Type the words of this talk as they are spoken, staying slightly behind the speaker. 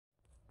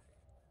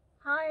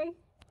Hi.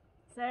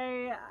 So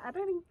I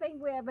don't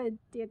think we ever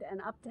did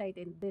an update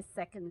in this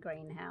second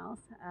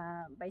greenhouse.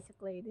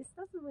 Basically, this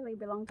doesn't really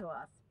belong to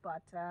us,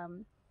 but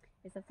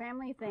it's a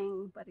family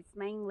thing, but it's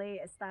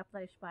mainly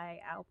established by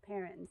our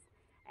parents.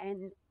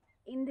 And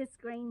in this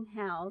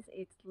greenhouse,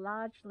 it's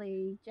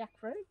largely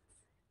jackfruits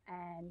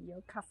and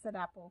your custard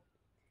apple.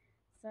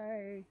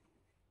 So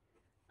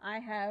I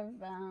have,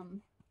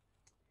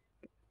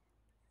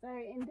 so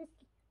in this,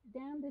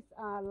 down this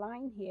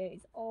line here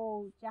is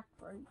all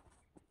jackfruit.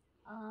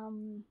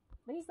 Um,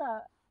 these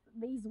are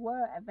these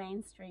were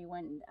advanced tree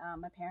when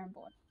my parent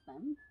bought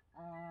them,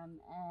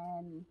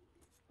 and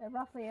they're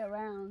roughly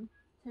around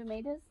 2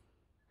 meters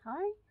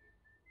high,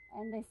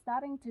 and they're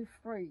starting to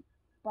fruit.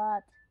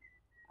 But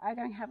I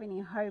don't have any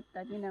hope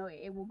that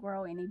it will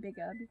grow any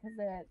bigger because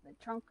the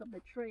trunk of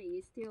the tree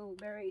is still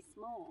very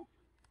small,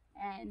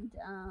 and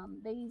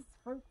these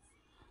fruits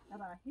that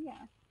are here,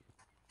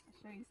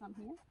 I'll show you some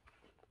here.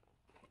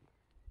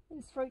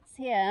 These fruits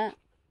here,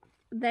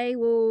 they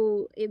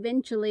will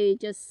eventually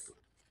just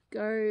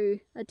go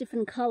a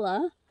different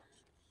color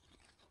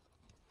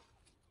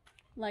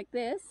like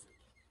this,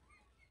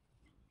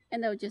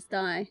 and they'll just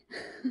die.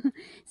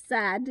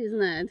 Sad,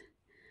 isn't it?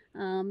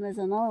 There's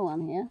another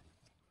one here.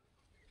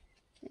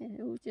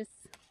 It will just,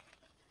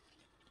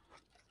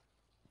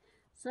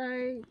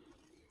 so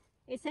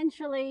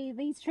essentially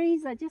these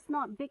trees are just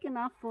not big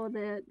enough for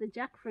the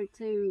jackfruit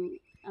to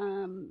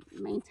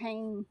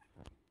maintain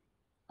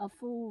a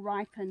full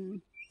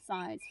ripened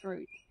size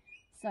fruit.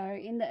 So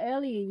in the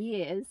earlier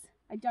years,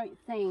 I don't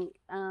think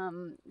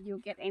you'll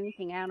get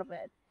anything out of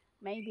it.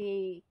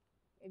 Maybe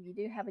if you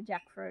do have a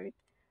jackfruit,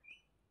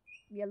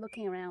 you're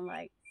looking around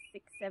like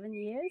 6-7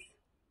 years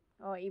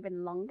or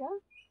even longer.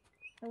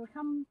 So we'll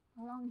come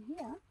along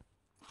here.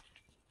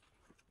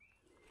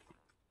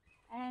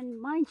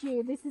 And mind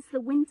you, this is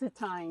the winter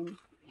time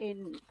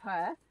in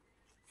Perth,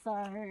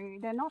 so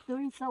they're not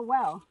doing so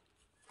well.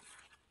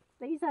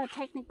 These are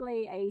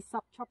technically a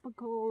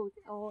subtropical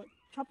or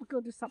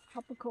tropical to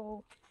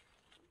subtropical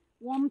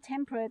warm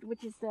temperate,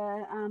 which is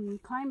the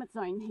climate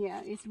zone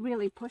here, is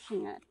really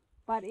pushing it.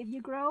 But if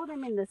you grow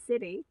them in the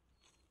city,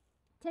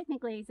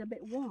 technically it's a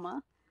bit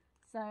warmer,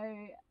 so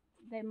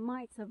they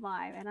might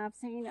survive. And I've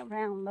seen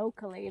around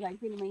locally, like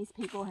Vietnamese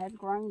people have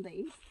grown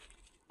these,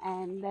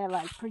 and they're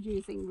like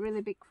producing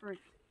really big fruit.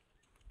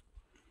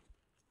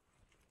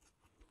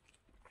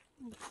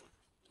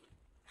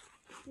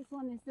 This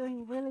one is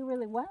doing really,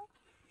 really well.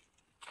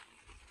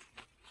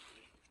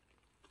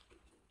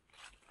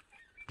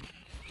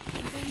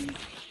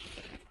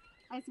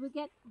 As we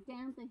get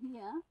down to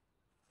here,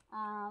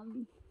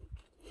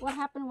 what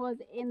happened was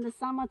in the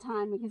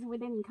summertime, because we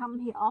didn't come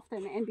here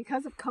often, and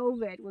because of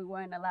COVID, we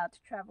weren't allowed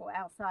to travel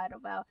outside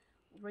of our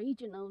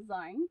regional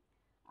zone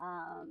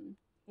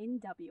in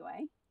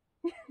WA.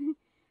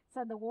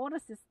 So the water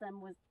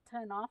system was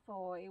turned off,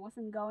 or it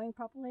wasn't going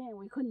properly, and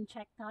we couldn't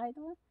check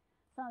tidal.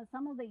 So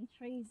some of these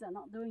trees are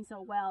not doing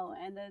so well,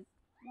 and there's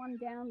one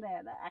down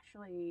there that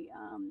actually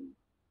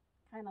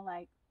kind of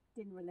like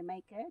didn't really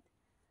make it.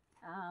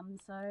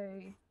 So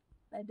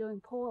they're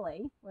doing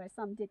poorly, where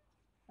some did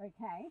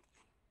okay.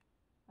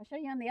 I'll show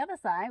you on the other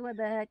side where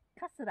the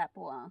custard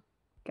apple are.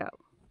 Go.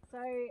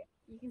 So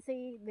you can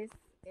see this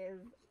is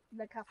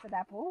the custard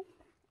apple,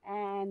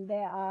 and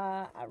there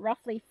are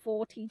roughly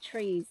 40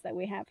 trees that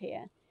we have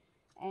here.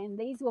 And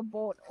these were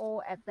bought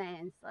all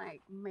advanced,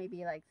 like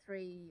maybe like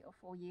 3 or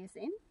 4 years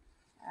in.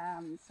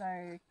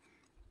 So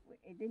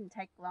it didn't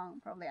take long,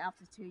 probably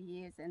after 2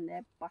 years, and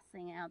they're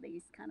busting out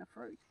these kind of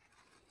fruit.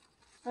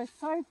 So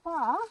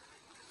far,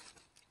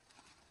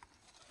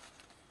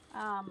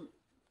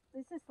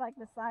 this is like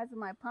the size of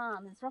my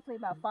palm. It's roughly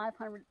about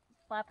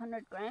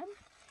 500 grams.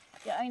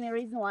 The only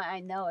reason why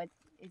I know it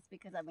is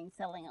because I've been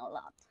selling a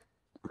lot.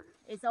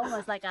 It's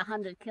almost like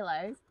 100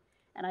 kilos.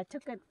 And I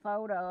took a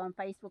photo on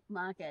Facebook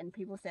Market, and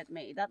people said to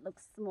me, that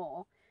looks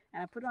small.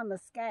 And I put it on the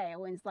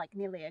scale, and it's like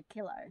nearly a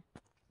kilo.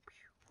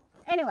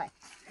 Anyway,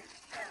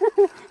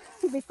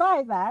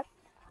 besides that,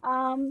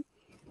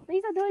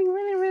 these are doing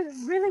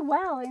really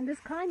well in this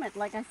climate.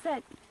 Like I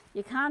said,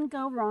 you can't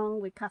go wrong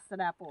with custard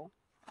apple,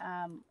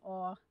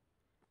 or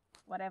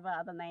whatever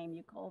other name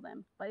you call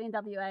them. But in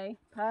WA,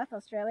 Perth,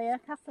 Australia,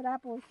 custard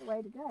apple is the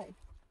way to go.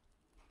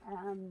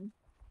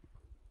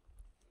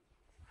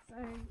 So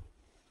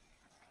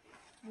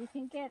you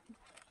can get,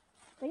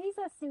 these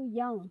are still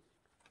young.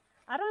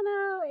 I don't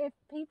know if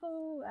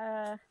people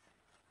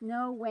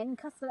know when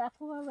custard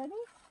apple are ready.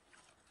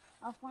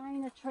 I'll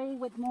find a tree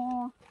with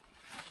more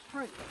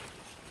fruit.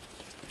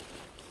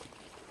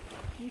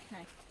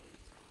 Okay.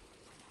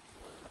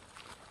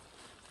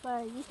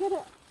 So you get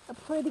a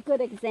pretty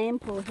good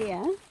example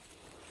here.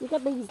 You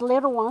got these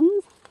little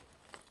ones.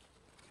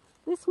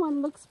 This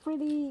one looks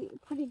pretty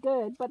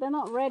good, but they're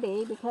not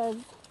ready because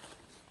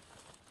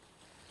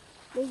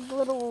these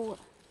little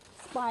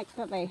spikes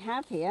that they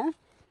have here,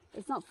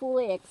 it's not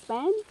fully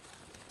expanded.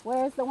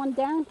 Whereas the one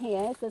down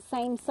here is the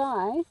same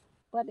size,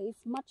 but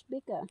it's much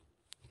bigger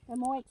and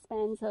more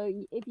expanded.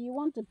 So if you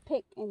want to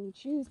pick and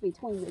choose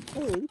between the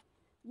two,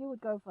 you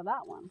would go for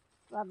that one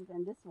rather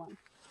than this one.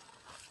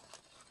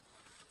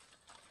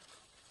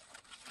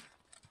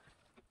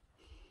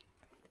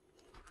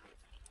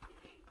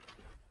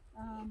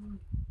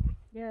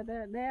 Yeah,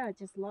 there are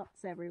just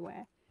lots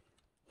everywhere.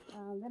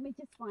 Let me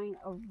just find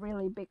a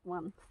really big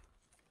one.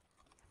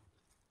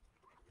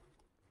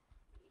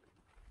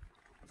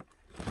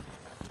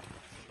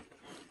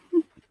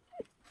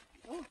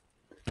 Oh,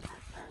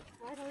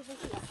 right over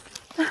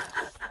here.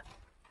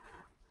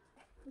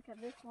 Look at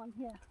this one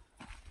here.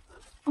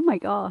 Oh my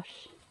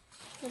gosh.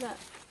 Look at that.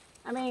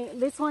 I mean,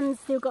 this one's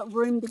still got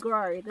room to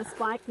grow. The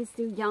spike is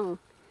still young.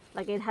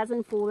 Like, it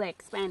hasn't fully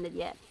expanded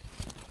yet.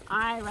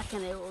 I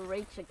reckon it will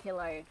reach a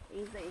kilo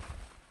easy.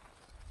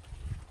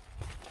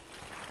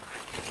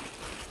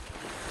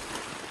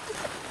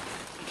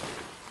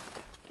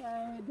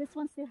 So this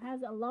one still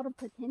has a lot of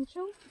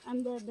potential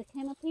under the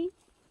canopy.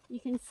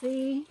 You can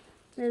see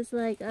there's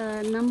like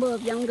a number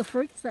of younger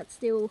fruits that's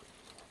still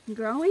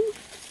growing.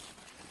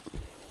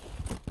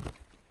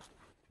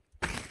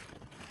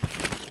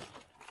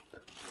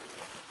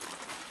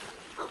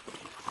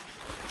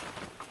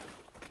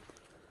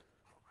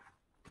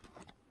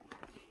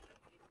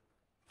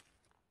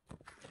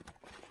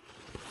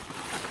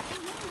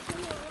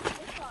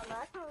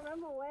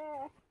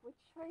 Which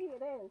tree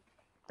it is.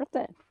 Up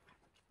there.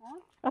 Huh?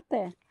 Up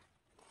there.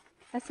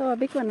 I saw a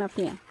big one up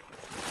here.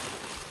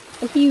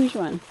 A huge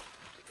one.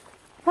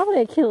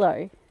 Probably a kilo.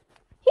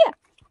 Here.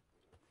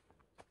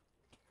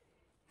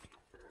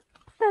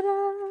 Ta-da!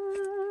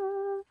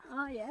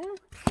 Oh yeah?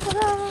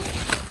 Ta-da!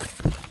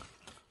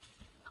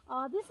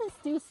 Oh, this is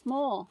still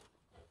small.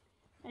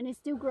 And it's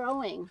still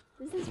growing.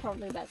 This is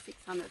probably about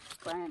 600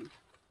 grams.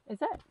 Is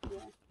that?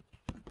 Yeah.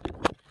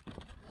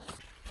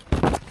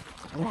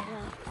 Wow.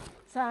 Yeah.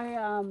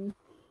 So,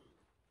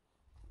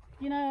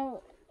 you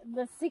know,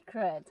 the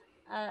secret,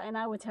 and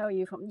I will tell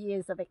you from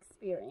years of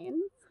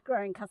experience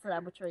growing custard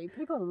apple tree,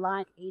 people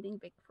like eating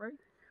big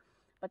fruit,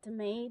 but to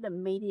me, the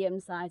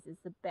medium size is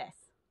the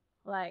best.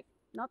 Like,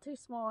 not too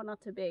small, not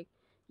too big.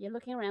 You're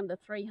looking around the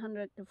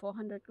 300 to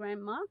 400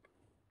 gram mark.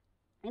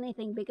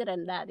 Anything bigger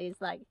than that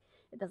is like,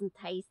 it doesn't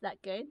taste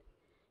that good.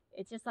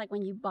 It's just like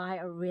when you buy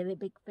a really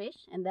big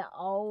fish and they're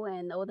old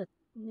and all the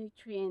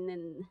nutrient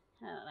and,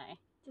 I don't know.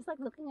 Just like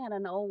looking at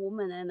an old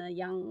woman and a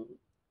young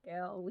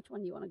girl, which one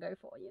do you want to go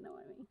for? You know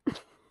what I mean?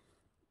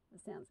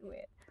 That sounds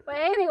weird. But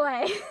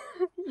anyway,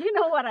 you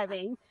know what I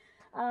mean.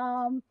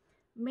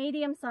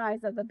 Medium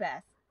size are the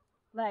best.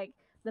 Like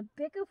the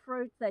bigger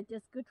fruits are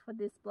just good for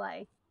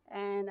display.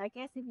 And I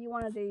guess if you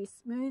want to do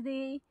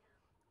smoothie,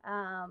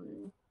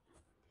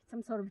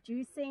 some sort of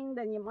juicing,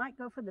 then you might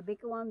go for the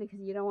bigger one because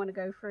you don't want to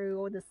go through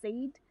all the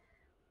seed.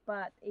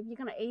 But if you're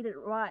going to eat it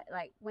right,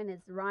 like when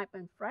it's ripe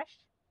and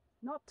fresh,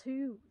 not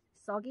too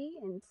soggy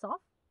and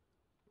soft,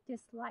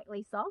 just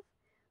slightly soft,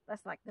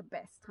 that's like the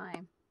best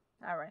time,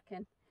 I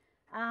reckon.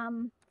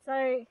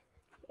 So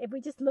if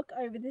we just look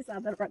over this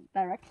other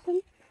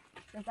direction,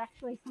 there's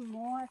actually some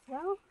more as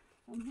well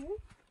from here.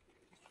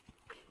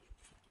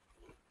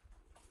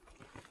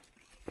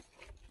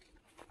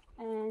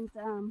 And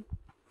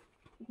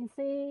you can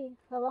see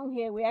along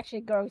here we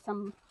actually grow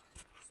some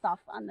stuff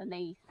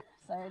underneath.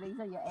 So these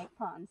are your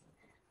eggplants.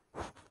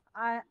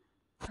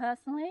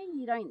 Personally,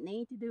 you don't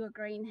need to do a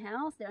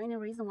greenhouse. The only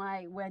reason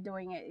why we're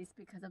doing it is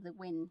because of the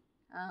wind.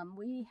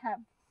 We have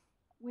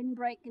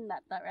windbreak in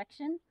that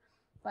direction,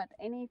 but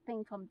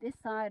anything from this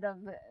side of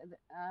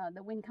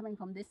the wind coming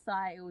from this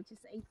side, it will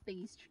just eat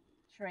these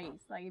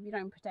trees. Like if you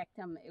don't protect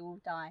them, it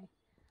will die.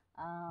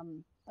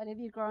 But if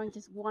you're growing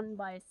just one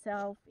by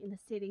itself in the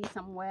city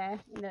somewhere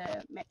in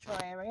the metro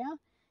area,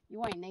 you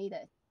won't need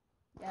it.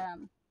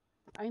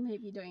 Only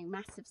if you're doing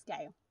massive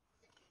scale.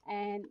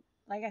 And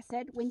like I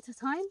said, winter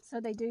time, so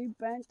they do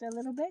burnt a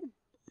little bit.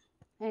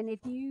 And if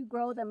you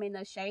grow them in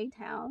a shade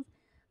house,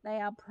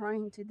 they are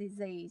prone to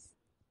disease.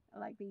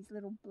 Like these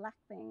little black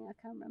thing, I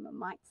can't remember,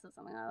 mites or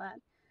something like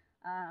that.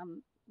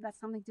 That's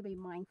something to be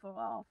mindful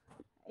of.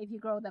 If you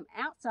grow them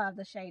outside of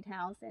the shade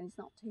house, then it's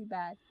not too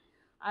bad.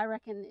 I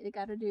reckon it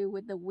got to do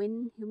with the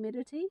wind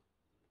humidity.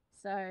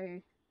 So,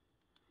 a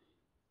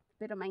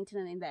bit of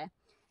maintenance in there.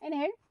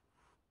 Anywho,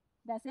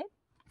 that's it.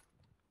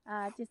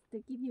 Just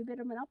to give you a bit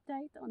of an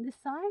update on this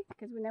side,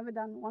 because we've never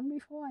done one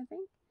before, I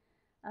think.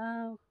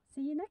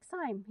 See you next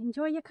time.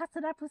 Enjoy your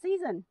custard apple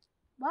season.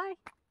 Bye.